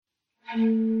Welcome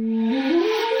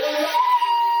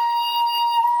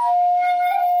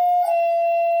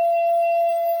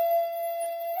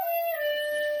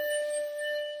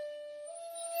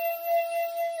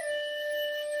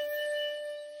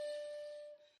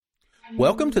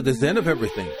to the Zen of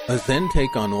Everything, a Zen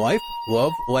take on life,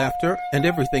 love, laughter, and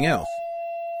everything else.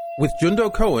 With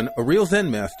Jundo Cohen, a real Zen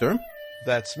master.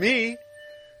 That's me.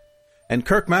 And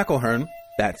Kirk McElhearn,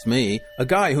 that's me, a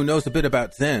guy who knows a bit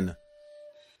about Zen.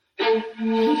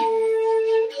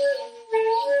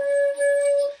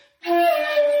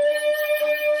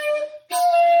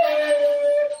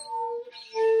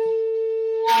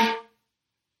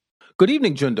 Good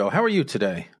evening, Jundo. How are you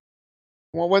today?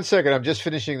 Well, 1 second. I'm just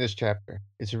finishing this chapter.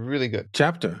 It's really good.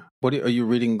 Chapter? What are you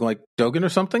reading, like Dogen or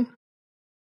something?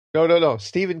 No.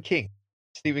 Stephen King.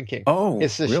 Oh,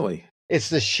 really? It's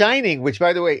The Shining, which,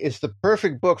 by the way, is the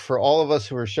perfect book for all of us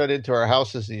who are shut into our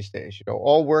houses these days. You know,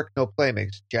 all work, no play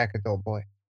makes Jack a dull boy.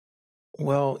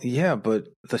 Well, yeah, but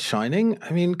The Shining?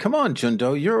 I mean, come on,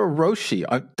 Jundo. You're a Roshi.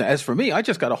 As for me, I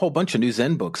just got a whole bunch of new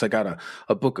Zen books. I got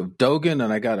a book of Dogen,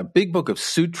 and I got a big book of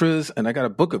sutras, and I got a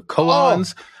book of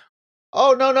koans.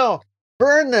 Oh, no.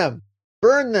 Burn them.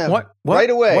 What? Right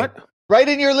away. What? Right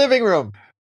in your living room.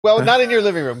 Well, not in your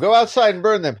living room. Go outside and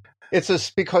burn them.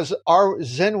 Because our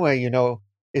Zen way, you know,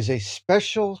 is a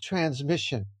special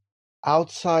transmission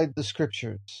outside the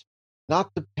scriptures,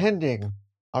 not depending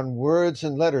on words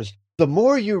and letters. The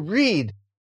more you read,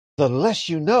 the less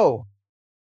you know.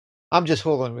 I'm just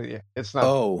fooling with you. It's not.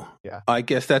 Oh, yeah. I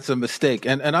guess that's a mistake.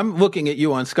 And I'm looking at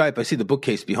you on Skype. I see the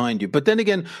bookcase behind you. But then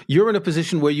again, you're in a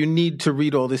position where you need to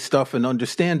read all this stuff and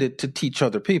understand it to teach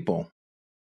other people.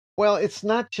 Well, it's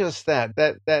not just that.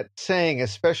 That saying, a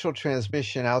special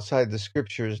transmission outside the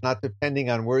scriptures, not depending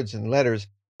on words and letters,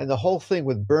 and the whole thing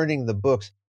with burning the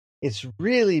books, it's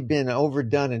really been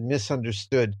overdone and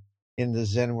misunderstood in the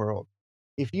Zen world.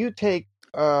 If you take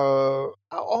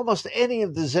almost any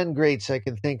of the Zen greats I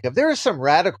can think of, there are some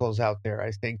radicals out there,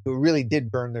 I think, who really did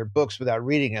burn their books without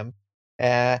reading them.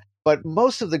 But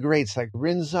most of the greats like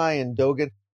Rinzai and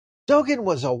Dogen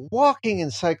was a walking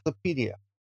encyclopedia,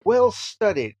 well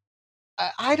studied.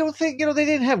 I don't think, they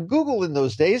didn't have Google in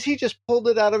those days. He just pulled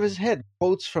it out of his head.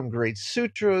 Quotes from great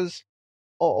sutras,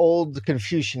 old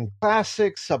Confucian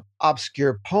classics,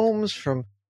 obscure poems from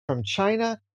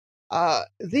China.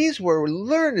 These were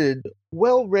learned,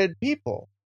 well-read people.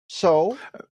 So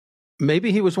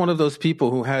maybe he was one of those people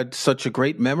who had such a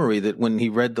great memory that when he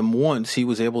read them once, he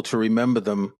was able to remember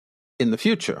them in the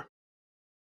future.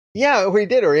 Yeah, or he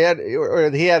did, or he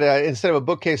had instead of a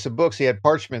bookcase of books, he had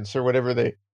parchments or whatever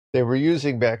they were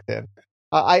using back then.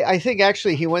 I think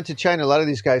actually he went to China. A lot of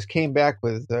these guys came back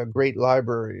with great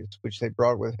libraries, which they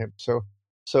brought with him. So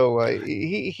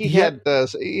he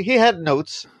had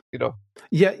notes,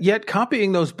 Yet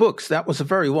copying those books, that was a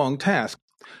very long task.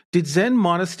 Did Zen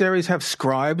monasteries have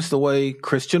scribes the way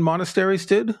Christian monasteries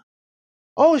did?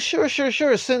 Oh, sure.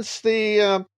 Since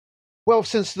the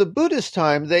Buddhist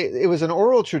time, it was an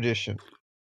oral tradition.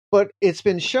 But it's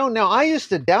been shown now. I used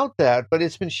to doubt that, but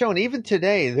it's been shown even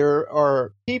today. There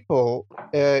are people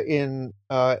in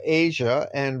Asia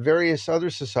and various other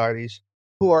societies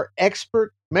who are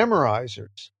expert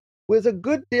memorizers with a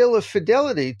good deal of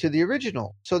fidelity to the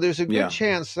original. So there's a good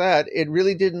chance that it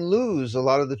really didn't lose a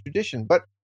lot of the tradition. But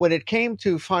when it came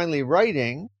to finally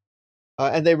writing,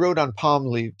 and they wrote on palm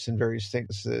leaves and various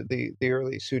things, the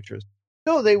early sutras.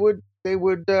 No, they would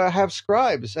have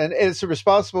scribes, and it's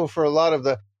responsible for a lot of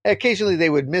the. Occasionally,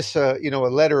 they would miss a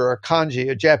letter or a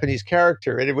kanji, a Japanese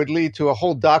character, and it would lead to a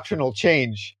whole doctrinal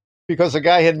change because a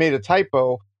guy had made a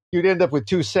typo. You'd end up with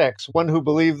two sects: one who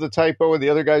believed the typo, and the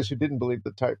other guys who didn't believe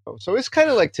the typo. So it's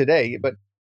kind of like today, but.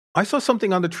 I saw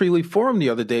something on the Tree Leaf Forum the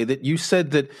other day that you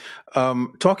said that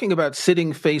talking about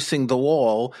sitting facing the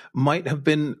wall might have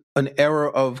been an error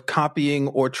of copying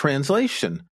or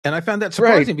translation. And I found that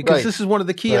surprising because this is one of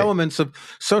the key elements of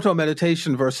Soto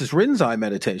meditation versus Rinzai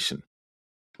meditation.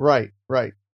 Right.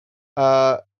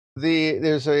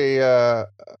 There's a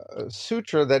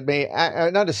sutra that may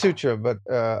not a sutra, but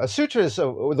a sutra is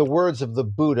the words of the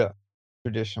Buddha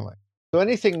traditionally. So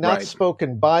anything not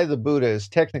spoken by the Buddha is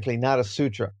technically not a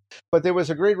sutra. But there was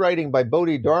a great writing by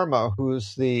Bodhidharma,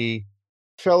 who's the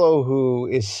fellow who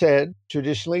is said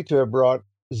traditionally to have brought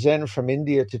Zen from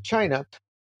India to China.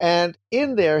 And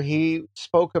in there, he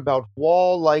spoke about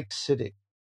wall-like sitting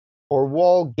or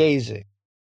wall gazing.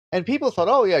 And people thought,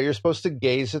 oh, yeah, you're supposed to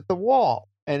gaze at the wall.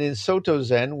 And in Soto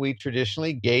Zen, we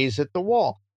traditionally gaze at the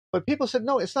wall. But people said,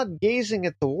 no, it's not gazing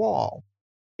at the wall.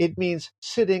 It means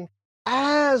sitting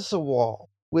as a wall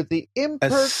with the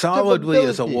imperceptibility. As solidly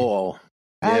as a wall.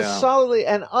 As solidly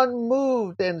and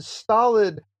unmoved and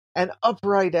stolid and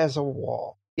upright as a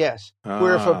wall. Yes,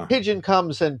 where if a Ah. pigeon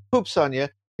comes and poops on you,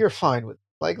 you're fine with it.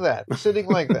 Like that, sitting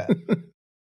like that.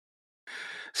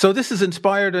 So this has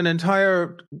inspired an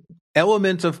entire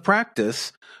element of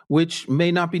practice which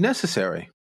may not be necessary.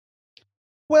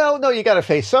 Well, no, you got to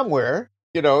face somewhere.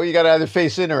 You got to either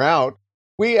face in or out.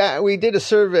 We did a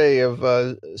survey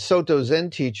of Soto Zen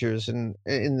teachers, and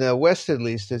in the West, at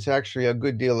least, it's actually a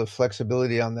good deal of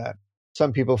flexibility on that.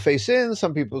 Some people face in,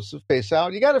 some people face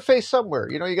out. You got to face somewhere.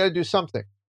 You got to do something.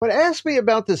 But ask me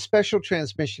about this special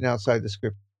transmission outside the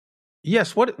script.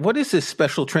 Yes, what is this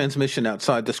special transmission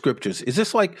outside the scriptures? Is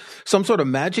this like some sort of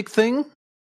magic thing?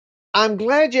 I'm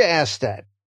glad you asked that.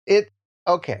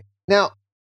 Okay. Now,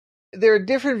 there are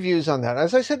different views on that.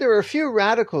 As I said, there are a few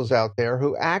radicals out there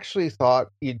who actually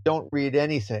thought you don't read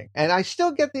anything. And I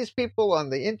still get these people on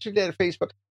the internet,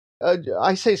 Facebook.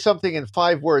 I say something in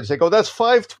 5 words. They go, that's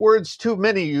 5 words too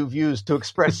many you've used to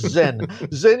express Zen.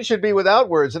 Zen should be without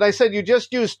words. And I said, you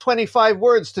just used 25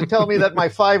 words to tell me that my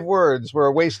 5 words were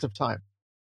a waste of time.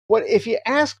 If you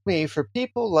ask me, for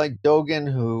people like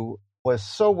Dogen, who was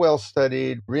so well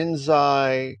studied,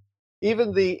 Rinzai,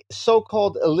 even the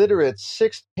so-called illiterate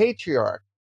 6th patriarch,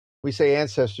 we say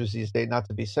ancestors these days, not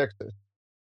to be sexist.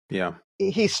 Yeah.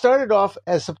 He started off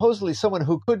as supposedly someone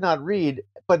who could not read,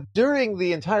 but during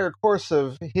the entire course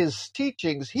of his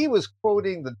teachings, he was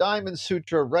quoting the Diamond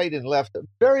Sutra right and left,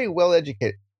 very well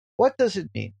educated. What does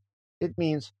it mean? It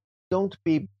means don't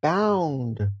be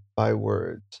bound by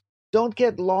words. Don't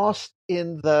get lost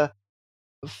in the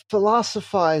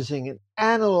philosophizing and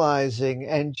analyzing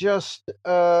and just,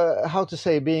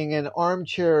 being an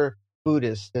armchair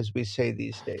Buddhist, as we say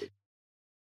these days.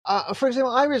 For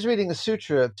example, I was reading a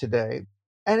sutra today,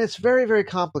 and it's very, very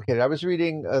complicated. I was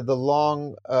reading the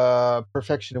long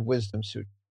Perfection of Wisdom Sutra.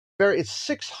 It's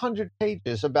 600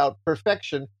 pages about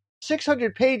perfection,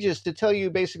 600 pages to tell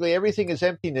you basically everything is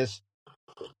emptiness.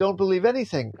 Don't believe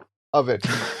anything of it.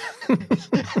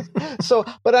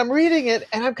 But I'm reading it,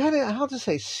 and I'm kind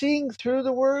of, seeing through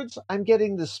the words. I'm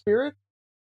getting the spirit.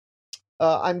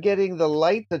 I'm getting the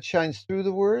light that shines through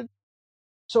the words.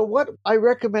 So what I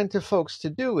recommend to folks to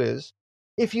do is,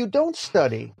 if you don't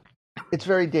study, it's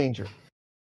very dangerous.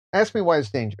 Ask me why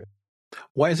it's dangerous.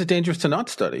 Why is it dangerous to not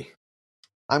study?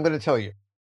 I'm going to tell you.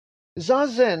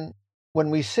 Zazen, when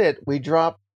we sit, we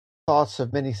drop thoughts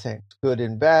of many things, good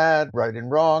and bad, right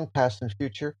and wrong, past and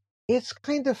future. It's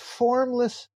kind of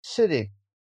formless sitting.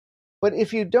 But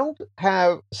if you don't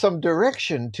have some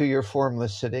direction to your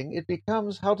formless sitting, it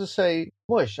becomes,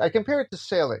 mush. I compare it to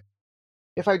sailing.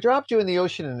 If I dropped you in the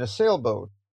ocean in a sailboat,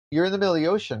 you're in the middle of the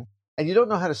ocean, and you don't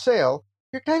know how to sail,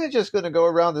 you're kind of just going to go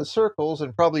around in circles,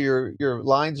 and probably your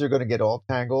lines are going to get all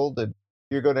tangled, and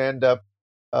you're going to end up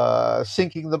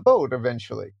sinking the boat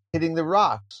eventually, hitting the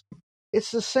rocks.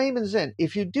 It's the same in Zen.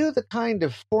 If you do the kind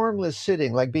of formless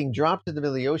sitting, like being dropped in the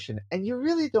middle of the ocean, and you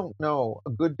really don't know a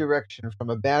good direction from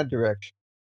a bad direction,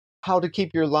 how to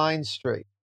keep your lines straight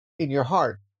in your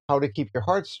heart, how to keep your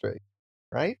heart straight,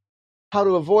 right? How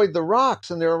to avoid the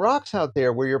rocks, and there are rocks out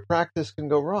there where your practice can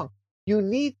go wrong. You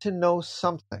need to know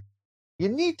something. You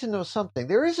need to know something.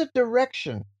 There is a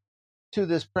direction to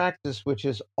this practice, which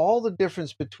is all the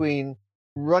difference between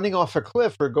running off a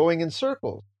cliff or going in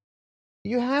circles.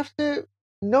 You have to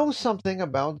know something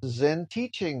about Zen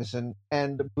teachings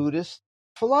and Buddhist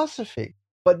philosophy.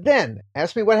 But then,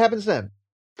 ask me what happens then.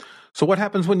 So what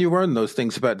happens when you learn those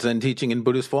things about Zen teaching and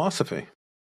Buddhist philosophy?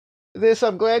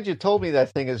 I'm glad you told me that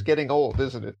thing is getting old,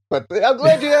 isn't it? But I'm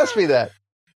glad you asked me that.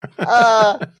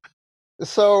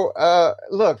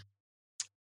 Look,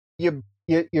 you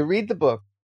read the book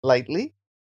lightly.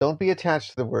 Don't be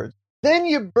attached to the words. Then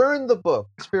you burn the book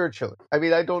spiritually. I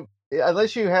mean,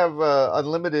 unless you have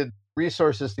unlimited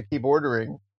resources to keep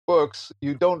ordering books,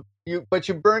 but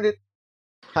you burn it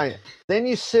kind of. Then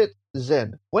you sit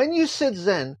Zen. When you sit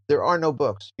Zen, there are no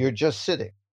books. You're just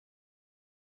sitting.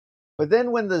 But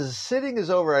then when the sitting is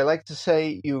over, I like to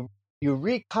say you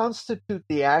reconstitute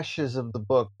the ashes of the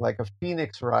book like a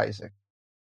phoenix rising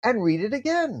and read it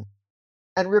again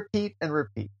and repeat and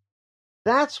repeat.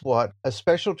 That's what a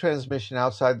special transmission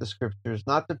outside the scriptures,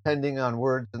 not depending on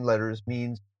words and letters,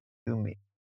 means to me.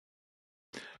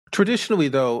 Traditionally,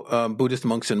 though, Buddhist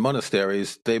monks in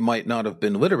monasteries, they might not have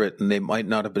been literate and they might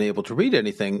not have been able to read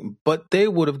anything, but they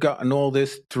would have gotten all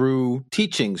this through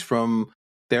teachings from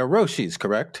their roshis,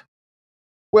 correct?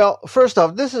 Well, first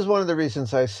off, this is one of the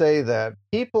reasons I say that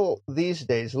people these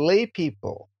days, lay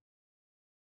people,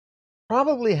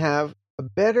 probably have a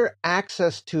better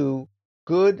access to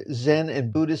good Zen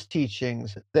and Buddhist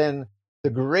teachings than the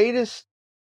greatest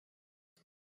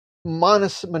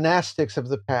monastics of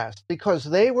the past, because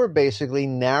they were basically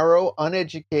narrow,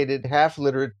 uneducated, half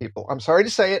literate people. I'm sorry to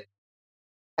say it.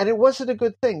 And it wasn't a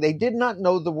good thing. They did not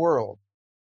know the world.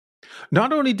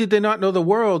 Not only did they not know the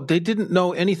world, they didn't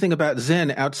know anything about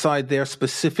Zen outside their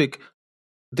specific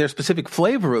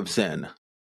flavor of Zen.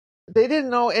 They didn't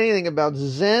know anything about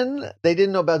Zen. They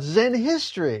didn't know about Zen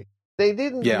history. They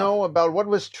didn't know about what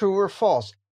was true or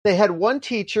false. They had one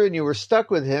teacher and you were stuck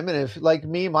with him. And if, like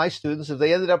me, my students, if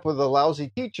they ended up with a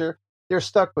lousy teacher, they're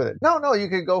stuck with it. No, you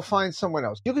could go find someone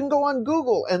else. You can go on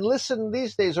Google and listen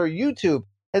these days, or YouTube,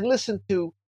 and listen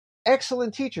to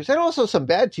excellent teachers and also some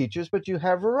bad teachers, but you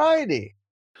have variety.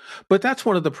 But that's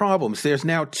one of the problems. There's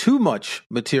now too much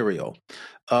material.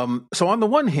 So on the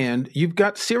one hand, you've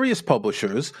got serious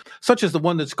publishers, such as the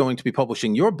one that's going to be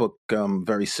publishing your book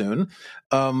very soon.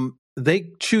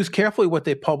 They choose carefully what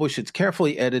they publish. It's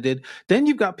carefully edited. Then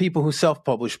you've got people who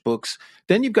self-publish books.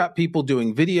 Then you've got people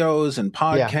doing videos and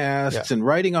podcasts and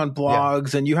writing on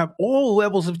blogs, and you have all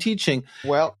levels of teaching.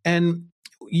 Well, and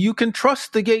you can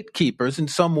trust the gatekeepers in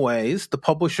some ways, the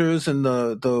publishers and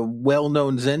the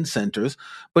well-known Zen centers,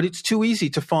 but it's too easy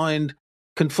to find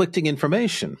conflicting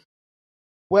information.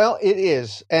 Well, it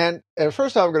is. And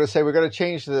first off, I'm going to say we're going to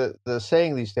change the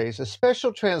saying these days, a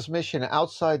special transmission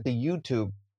outside the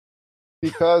YouTube,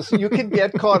 because you can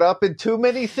get caught up in too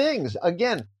many things.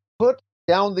 Again, put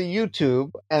down the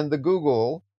YouTube and the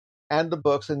Google and the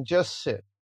books and just sit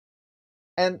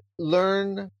and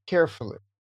learn carefully.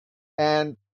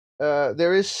 And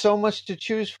there is so much to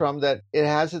choose from that it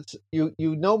has its. You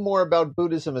know more about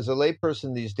Buddhism as a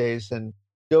layperson these days than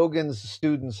Dogen's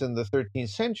students in the 13th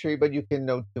century, but you can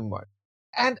know too much.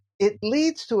 And it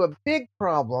leads to a big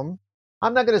problem.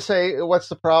 I'm not going to say what's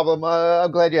the problem.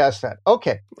 I'm glad you asked that.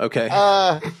 Okay. You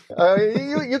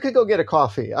could go get a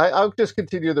coffee. I'll just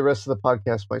continue the rest of the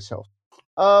podcast myself.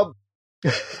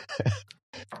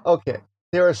 Okay.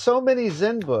 There are so many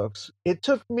Zen books. It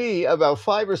took me about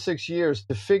 5 or 6 years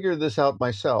to figure this out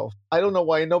myself. I don't know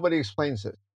why nobody explains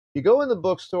it. You go in the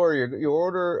bookstore, you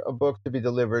order a book to be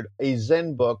delivered, a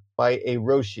Zen book by a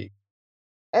Roshi.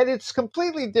 And it's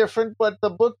completely different, but the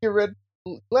book you read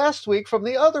last week from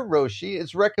the other Roshi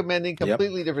is recommending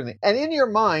completely different things. And in your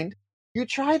mind, you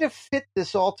try to fit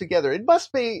this all together. It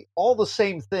must be all the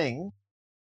same thing.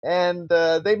 And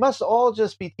they must all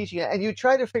just be teaching it. And you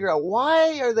try to figure out,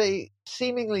 why are they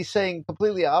seemingly saying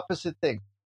completely opposite things?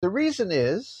 The reason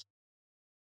is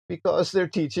because they're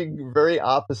teaching very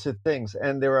opposite things.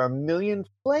 And there are a million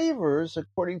flavors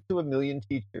according to a million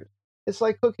teachers. It's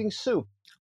like cooking soup.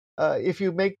 If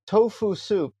you make tofu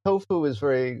soup, tofu is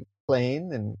very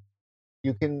plain, and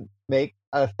you can make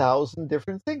 1,000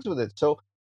 different things with it. So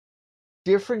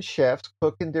different chefs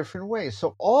cook in different ways.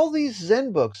 So all these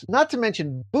Zen books, not to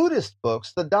mention Buddhist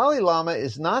books, the Dalai Lama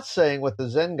is not saying what the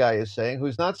Zen guy is saying,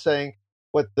 who's not saying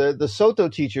what the Soto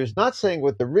teacher is not saying,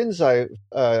 what the Rinzai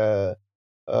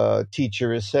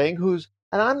teacher is saying,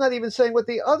 and I'm not even saying what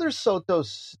the other Soto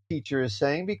teacher is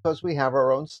saying, because we have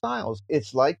our own styles.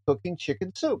 It's like cooking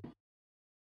chicken soup.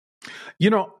 You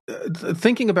know,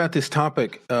 thinking about this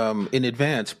topic in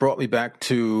advance brought me back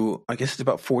to, I guess it's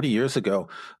about 40 years ago,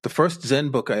 the first Zen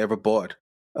book I ever bought.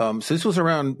 So this was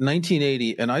around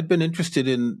 1980, and I'd been interested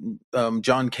in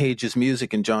John Cage's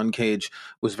music, and John Cage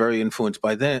was very influenced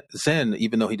by Zen,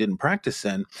 even though he didn't practice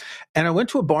Zen. And I went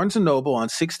to a Barnes & Noble on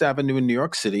 6th Avenue in New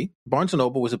York City. Barnes &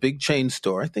 Noble was a big chain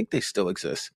store. I think they still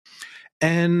exist.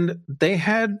 And they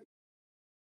had,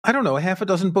 I don't know, a half a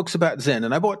dozen books about Zen.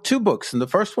 And I bought 2 books. And the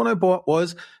first one I bought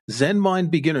was Zen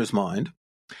Mind, Beginner's Mind.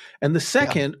 And the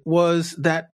second was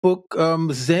that book,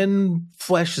 Zen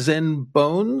Flesh, Zen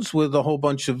Bones, with a whole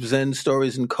bunch of Zen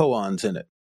stories and koans in it.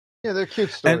 Yeah, they're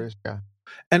cute stories.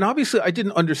 And obviously I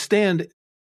didn't understand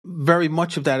very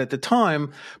much of that at the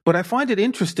time, but I find it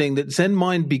interesting that Zen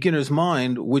Mind, Beginner's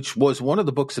Mind, which was one of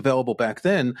the books available back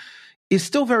then, is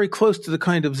still very close to the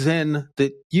kind of Zen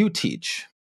that you teach.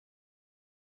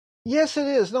 Yes, it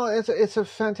is. No, it's a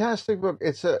fantastic book.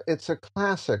 It's a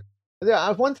classic.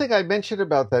 Yeah, one thing I mentioned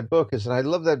about that book is, and I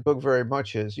love that book very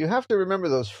much, is you have to remember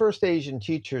those first Asian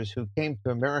teachers who came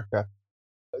to America.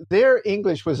 Their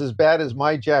English was as bad as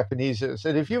my Japanese is.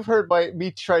 And if you've heard me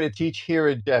try to teach here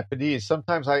in Japanese,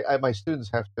 sometimes my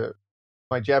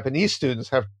Japanese students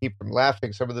have to keep from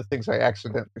laughing some of the things I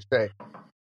accidentally say.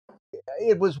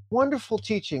 It was wonderful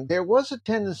teaching. There was a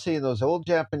tendency in those old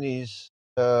Japanese,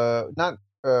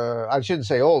 I shouldn't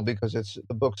say old, because it's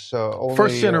the book's only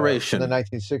first generation in the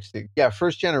 1960s. Yeah,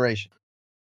 first generation.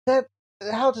 That,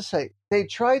 how to say, they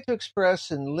tried to express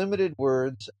in limited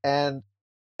words, and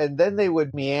then they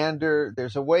would meander.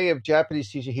 There's a way of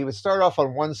Japanese teaching. He would start off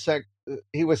on one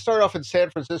he would start off in San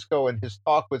Francisco, and his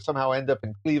talk would somehow end up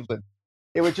in Cleveland.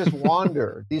 It would just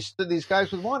wander. These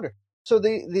guys would wander. So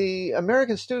the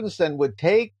American students then would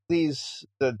take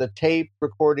the tape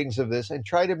recordings of this and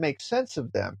try to make sense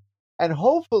of them, and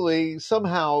hopefully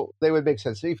somehow they would make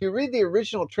sense. If you read the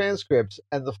original transcripts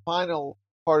and the final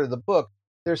part of the book,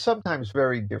 they're sometimes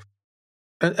very different.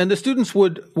 And the students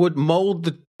would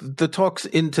mold the talks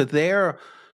into their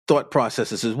thought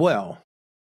processes as well.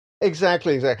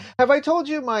 Exactly. Have I told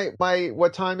you my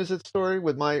what time is it story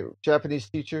with my Japanese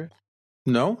teacher?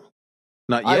 No,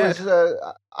 not yet.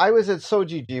 I was at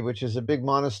Sojiji, which is a big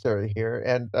monastery here,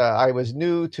 and I was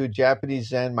new to Japanese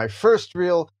Zen. My first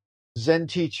real Zen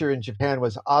teacher in Japan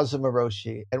was Azuma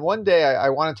Roshi. And one day I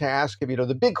wanted to ask him,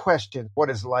 the big question: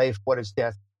 what is life? What is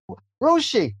death?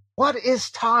 Roshi, what is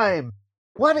time?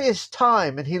 What is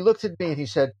time? And he looked at me and he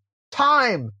said,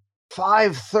 time,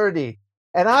 5:30.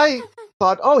 And I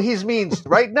thought, oh, he means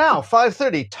right now,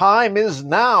 5:30. Time is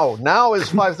now. Now is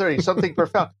 5:30. Something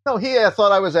profound. No, he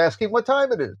thought I was asking what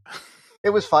time it is. It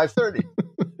was 5:30.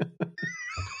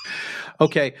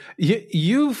 Okay.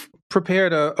 You've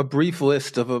prepared a brief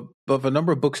list of a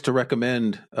number of books to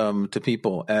recommend to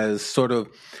people as sort of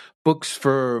books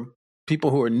for people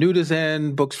who are new to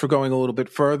Zen, books for going a little bit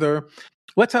further.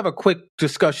 Let's have a quick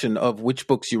discussion of which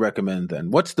books you recommend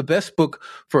then. What's the best book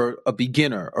for a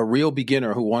beginner, a real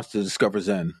beginner who wants to discover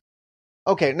Zen?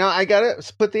 Okay, now I got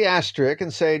to put the asterisk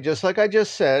and say, just like I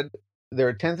just said, there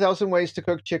are 10,000 ways to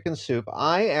cook chicken soup.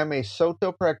 I am a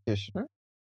Soto practitioner.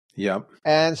 Yep.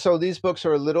 And so these books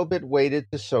are a little bit weighted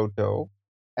to Soto,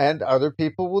 and other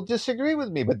people will disagree with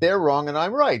me, but they're wrong and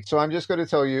I'm right. So I'm just going to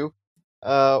tell you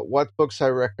what books I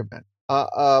recommend.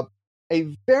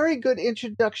 A very good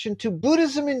introduction to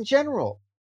Buddhism in general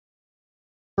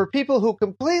for people who are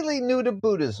completely new to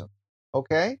Buddhism,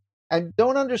 okay, and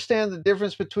don't understand the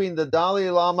difference between the Dalai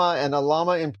Lama and a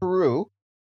Lama in Peru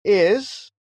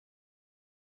is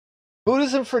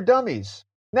Buddhism for Dummies.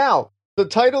 Now, the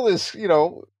title is,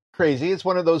 crazy. It's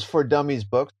one of those for dummies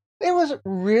books. It was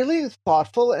really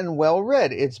thoughtful and well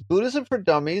read. It's Buddhism for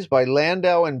Dummies by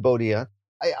Landau and Bodia.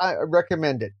 I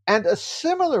recommend it. And a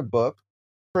similar book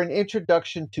for an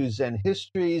introduction to Zen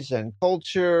history, Zen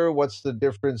culture, what's the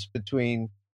difference between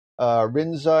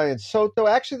Rinzai and Soto.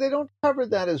 Actually, they don't cover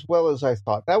that as well as I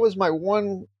thought. That was my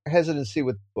one hesitancy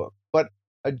with the book. But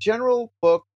a general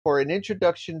book for an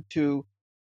introduction to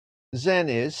Zen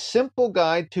is Simple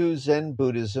Guide to Zen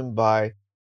Buddhism by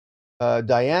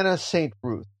Diana St.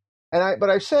 Ruth. But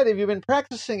I've said, if you've been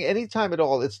practicing any time at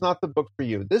all, it's not the book for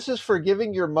you. This is for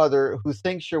giving your mother who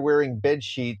thinks you're wearing bed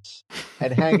sheets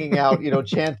and hanging out,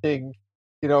 chanting,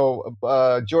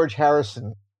 George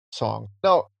Harrison songs.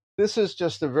 No, this is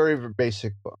just a very, very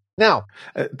basic book. Now,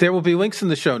 there will be links in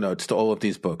the show notes to all of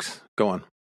these books. Go on.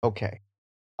 Okay.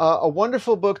 A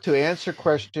wonderful book to answer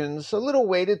questions, a little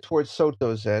weighted towards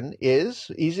Soto Zen,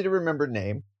 is, easy to remember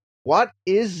name, What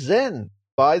is Zen?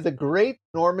 By the great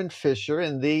Norman Fisher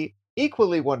and the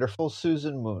equally wonderful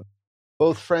Susan Moon,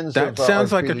 both friends of That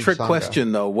sounds like a trick Sangha.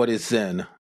 question, though. What is Zen?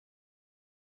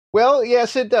 Well,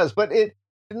 yes, it does. But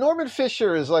Norman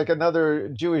Fisher is like another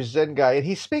Jewish Zen guy, and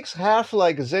he speaks half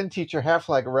like a Zen teacher, half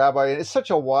like a rabbi. And it's such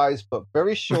a wise book,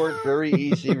 very short, very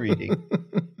easy reading.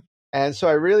 And so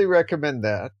I really recommend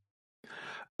that.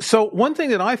 So one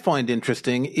thing that I find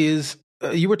interesting is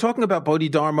you were talking about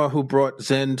Bodhidharma, who brought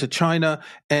Zen to China,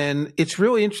 and it's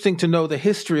really interesting to know the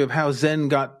history of how Zen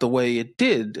got the way it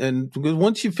did. And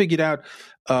once you figured out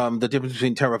the difference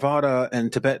between Theravada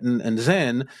and Tibetan and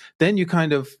Zen, then you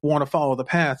kind of want to follow the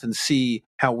path and see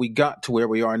how we got to where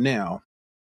we are now.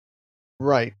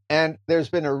 Right. And there's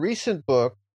been a recent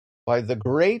book by the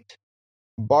great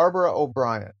Barbara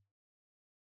O'Brien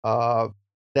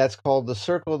that's called The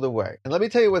Circle of the Way. And let me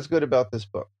tell you what's good about this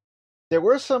book. There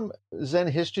were some Zen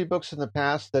history books in the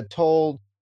past that told,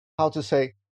 how to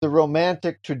say, the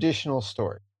romantic traditional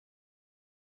story.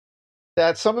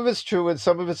 That some of it's true and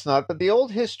some of it's not, but the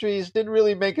old histories didn't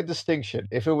really make a distinction.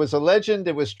 If it was a legend,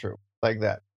 it was true, like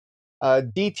that.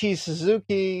 D.T.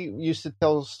 Suzuki used to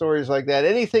tell stories like that.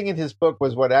 Anything in his book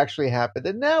was what actually happened.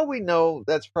 And now we know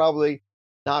that's probably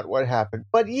not what happened.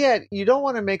 But yet, you don't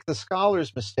want to make the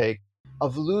scholar's mistake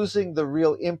of losing the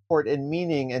real import and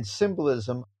meaning and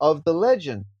symbolism of the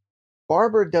legend.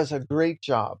 Barbara does a great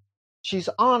job. She's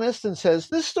honest and says,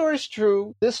 this story's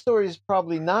true, this story is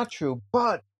probably not true,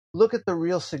 but look at the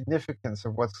real significance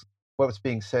of what's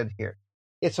being said here.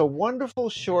 It's a wonderful,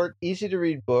 short,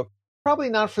 easy-to-read book, probably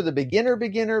not for the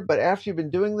beginner, but after you've been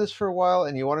doing this for a while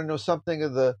and you want to know something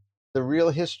of the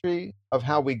real history of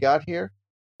how we got here,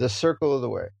 The Circle of the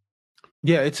Way.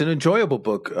 Yeah, it's an enjoyable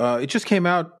book. It just came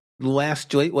out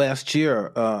late last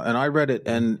year, and I read it,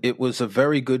 and it was a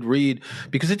very good read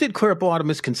because it did clear up a lot of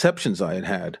misconceptions I had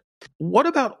had. What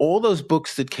about all those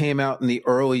books that came out in the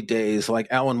early days, like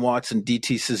Alan Watts and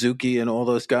D.T. Suzuki and all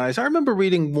those guys? I remember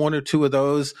reading one or two of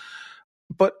those,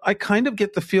 but I kind of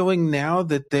get the feeling now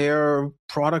that they're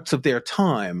products of their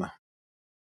time.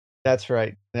 That's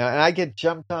right. Now, and I get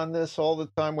jumped on this all the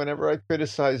time whenever I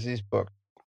criticize these books.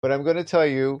 But I'm going to tell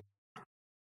you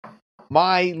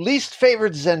my least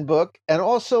favorite Zen book, and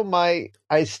also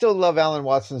I still love Alan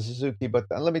Watts and Suzuki, but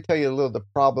let me tell you a little the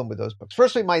problem with those books.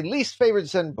 Firstly, my least favorite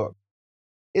Zen book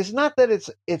is not that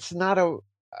it's not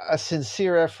a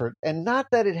sincere effort, and not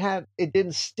that it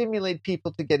didn't stimulate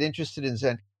people to get interested in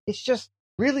Zen. It's just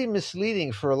really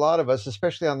misleading for a lot of us,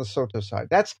 especially on the Soto side.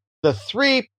 That's the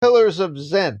 3 Pillars of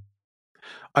Zen.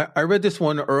 I read this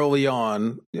one early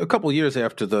on, a couple of years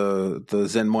after the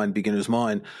Zen Mind, Beginner's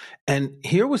Mind, and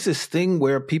here was this thing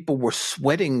where people were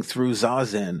sweating through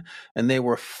Zazen, and they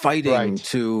were fighting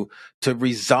to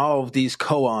resolve these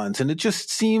koans, and it just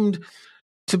seemed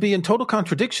to be in total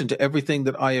contradiction to everything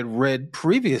that I had read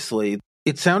previously.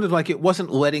 It sounded like it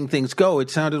wasn't letting things go. It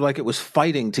sounded like it was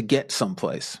fighting to get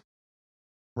someplace.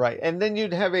 Right, and then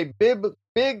you'd have a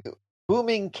big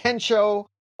booming Kensho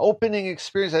opening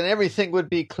experience, and everything would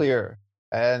be clear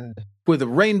and with a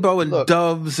rainbow and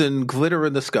doves and glitter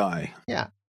in the sky. Yeah,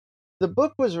 the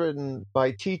book was written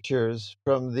by teachers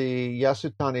from the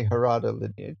Yasutani Harada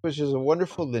lineage, which is a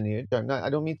wonderful lineage. I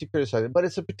don't mean to criticize it, but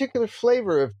it's a particular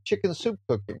flavor of chicken soup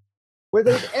cooking, where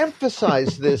they've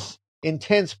emphasized this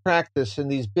intense practice in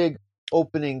these big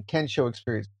opening Kensho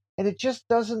experiences, and it just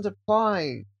doesn't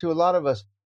apply to a lot of us.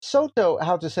 Soto,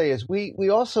 how to say, is we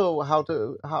also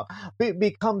we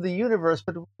become the universe,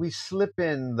 but we slip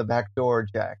in the back door,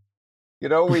 Jack.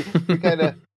 We kind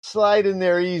of slide in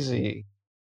there easy.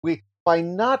 By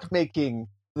not making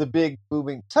the big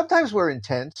booming. Sometimes we're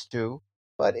intense too,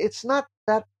 but it's not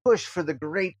that push for the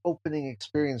great opening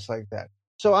experience like that.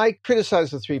 So I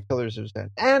criticize the 3 Pillars of Zen.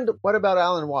 And what about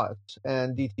Alan Watts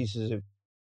and D.T. Suzuki?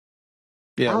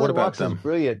 Yeah, Alan what about Watts them? Is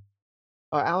brilliant.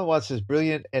 Alan Watts is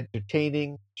brilliant,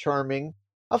 entertaining, charming.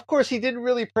 Of course, he didn't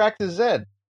really practice Zen.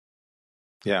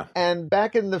 Yeah. And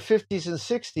back in the 50s and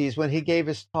 60s, when he gave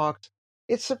his talks,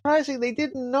 it's surprising they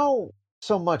didn't know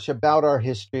so much about our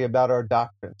history, about our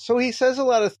doctrine. So he says a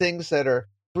lot of things that are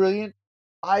brilliant,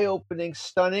 eye-opening,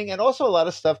 stunning, and also a lot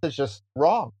of stuff that's just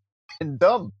wrong and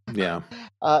dumb. Yeah.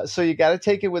 So you got to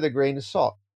take it with a grain of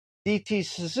salt. D.T.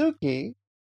 Suzuki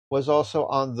was also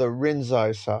on the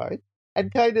Rinzai side.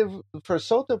 And kind of, for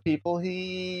Soto people,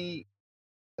 he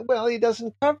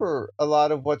doesn't cover a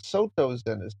lot of what Soto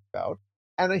Zen is about.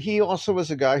 And he also was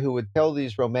a guy who would tell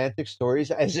these romantic stories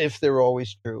as if they're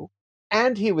always true.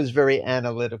 And he was very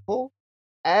analytical.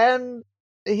 And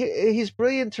he's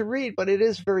brilliant to read, but it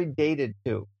is very dated,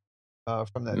 too,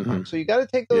 from that time. So you got to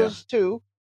take those two,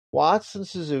 Watts and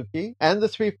Suzuki, and the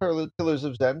 3 Pillars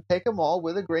of Zen, take them all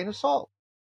with a grain of salt.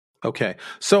 Okay.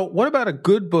 So what about a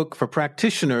good book for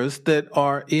practitioners that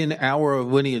are in our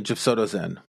lineage of Soto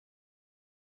Zen?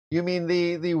 You mean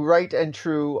the right and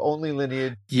true only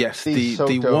lineage? Yes, the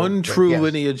one true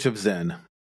lineage of Zen.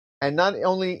 And not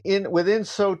only within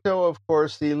Soto, of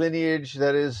course, the lineage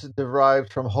that is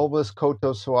derived from homeless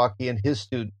Koto Sawaki and his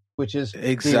student, which is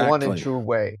the one and true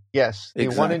way. Yes, the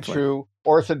one and true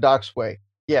orthodox way.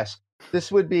 Yes,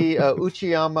 this would be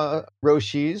Uchiyama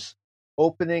Roshi's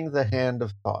Opening the Hand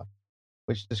of Thought,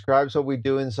 which describes what we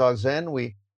do in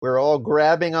Zazen. We're all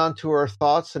grabbing onto our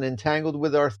thoughts and entangled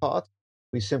with our thoughts.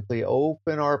 We simply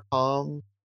open our palm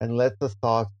and let the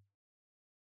thoughts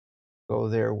go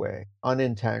their way,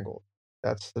 unentangled.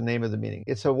 That's the name of the meaning.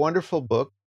 It's a wonderful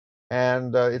book,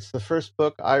 and it's the first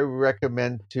book I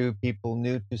recommend to people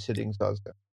new to sitting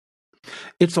Zazen.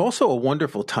 It's also a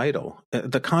wonderful title.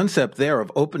 The concept there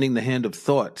of opening the hand of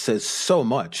thought says so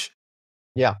much.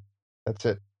 Yeah, that's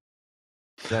it.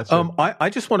 I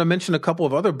just want to mention a couple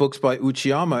of other books by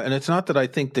Uchiyama, and it's not that I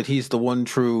think that he's the one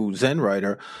true Zen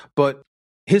writer, but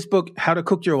his book, How to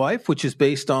Cook Your Life, which is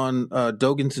based on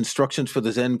Dogen's instructions for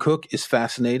the Zen cook, is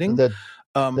fascinating. The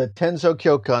Tenzo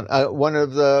Kyokan, one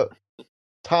of the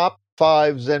top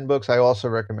 5 Zen books I also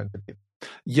recommend to people.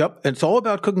 Yep, it's all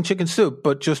about cooking chicken soup,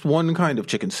 but just one kind of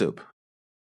chicken soup.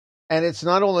 And it's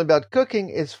not only about cooking,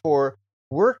 it's for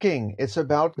working. It's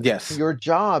about your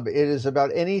job. It is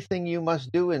about anything you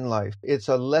must do in life. It's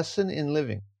a lesson in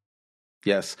living.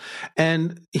 Yes.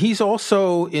 And he's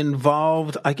also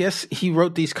involved, I guess he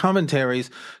wrote these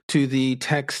commentaries to the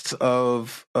texts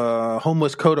of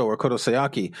Homeless Kodo or Kodo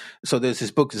Sayaki. So there's this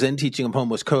book, Zen Teaching of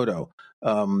Homeless Kodo,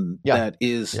 that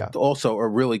is also a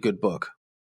really good book.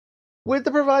 with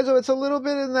the proviso, it's a little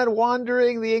bit in that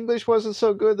wandering. The English wasn't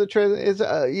so good.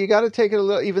 You got to take it a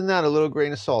little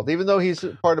grain of salt. Even though he's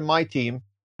part of my team,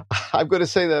 I'm going to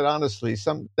say that honestly.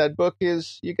 That book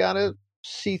is, you got to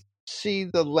see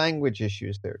the language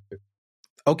issues there too.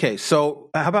 Okay, so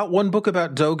how about one book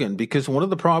about Dogen? Because one of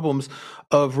the problems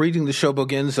of reading the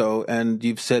Shobogenzo, and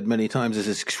you've said many times, is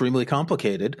it's extremely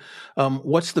complicated.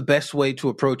 What's the best way to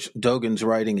approach Dogen's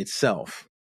writing itself?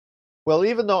 Well,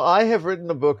 even though I have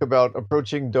written a book about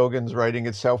approaching Dogen's writing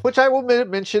itself, which I will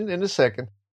mention in a second,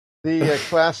 the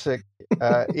classic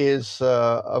is,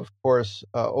 of course,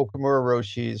 Okumura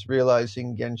Roshi's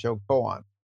Realizing Genjo Koan.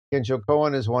 Genjo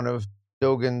Koan is one of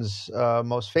Dogen's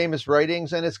most famous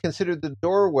writings, and it's considered the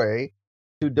doorway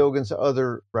to Dogen's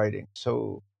other writings.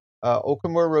 So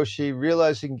Okumura Roshi,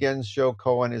 Realizing Genjo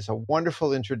Koan, is a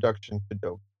wonderful introduction to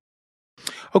Dogen.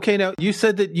 Okay, now you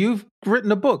said that you've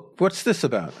written a book. What's this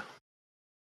about?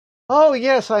 Oh,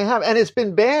 yes, I have. And it's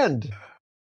been banned.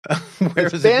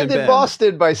 It's banned in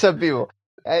Boston by some people.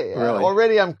 Really?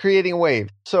 Already I'm creating a wave.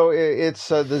 So it's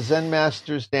the Zen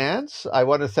Master's Dance. I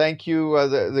want to thank you,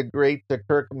 the great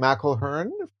Kirk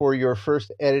McElhern, for your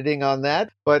first editing on that.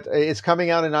 But it's coming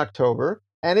out in October,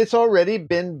 and it's already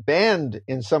been banned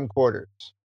in some quarters.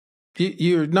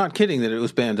 You're not kidding that it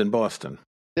was banned in Boston.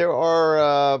 There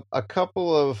are a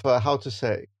couple of,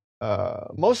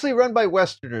 mostly run by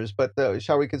Westerners, but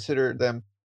shall we consider them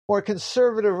more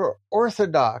conservative or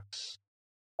orthodox?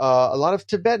 A lot of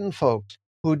Tibetan folks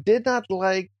who did not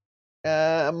like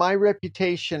my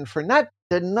reputation for not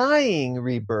denying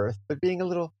rebirth, but being a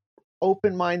little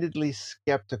open-mindedly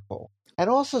skeptical. And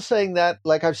also saying that,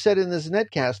 like I've said in this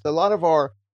netcast, a lot of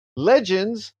our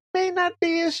legends may not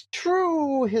be as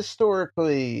true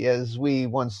historically as we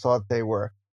once thought they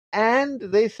were. And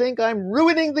they think I'm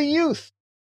ruining the youth.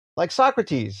 Like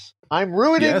Socrates. I'm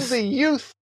ruining the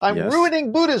youth. I'm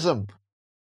ruining Buddhism.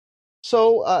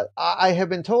 So I have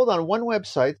been told on one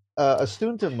website, a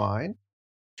student of mine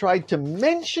tried to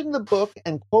mention the book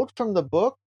and quote from the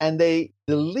book, and they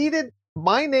deleted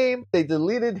my name. They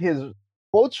deleted his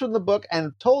quotes from the book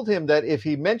and told him that if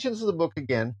he mentions the book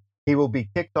again, he will be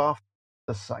kicked off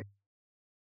the site.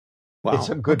 Wow. It's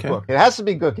a good book. It has to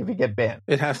be good if you get banned.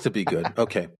 It has to be good.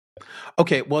 Okay.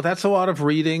 Okay, well, that's a lot of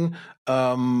reading.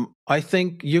 I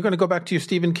think you're going to go back to your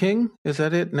Stephen King. Is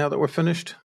that it, now that we're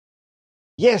finished?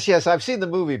 Yes. I've seen the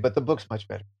movie, but the book's much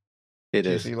better. It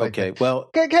is. Okay, well...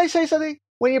 Can I say something?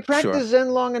 When you practice Zen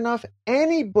long enough,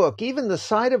 any book, even the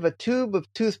side of a tube of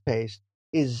toothpaste,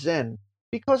 is Zen.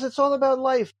 Because it's all about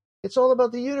life. It's all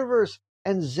about the universe.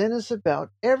 And Zen is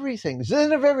about everything.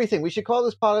 Zen of everything. We should call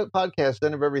this podcast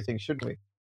Zen of Everything, shouldn't we?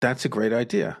 That's a great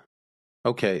idea.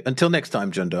 Okay, until next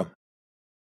time, Jundo.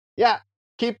 Yeah,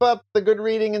 keep up the good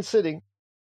reading and sitting.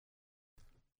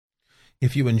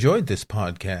 If you enjoyed this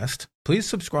podcast, please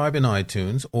subscribe in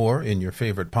iTunes or in your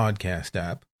favorite podcast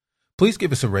app. Please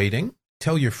give us a rating,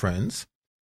 tell your friends.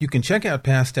 You can check out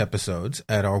past episodes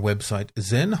at our website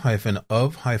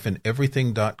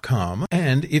zen-of-everything.com.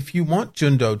 And if you want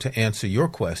Jundo to answer your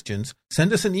questions,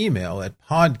 send us an email at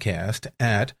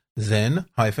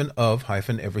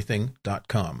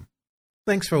podcast@zen-of-everything.com.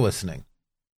 Thanks for listening.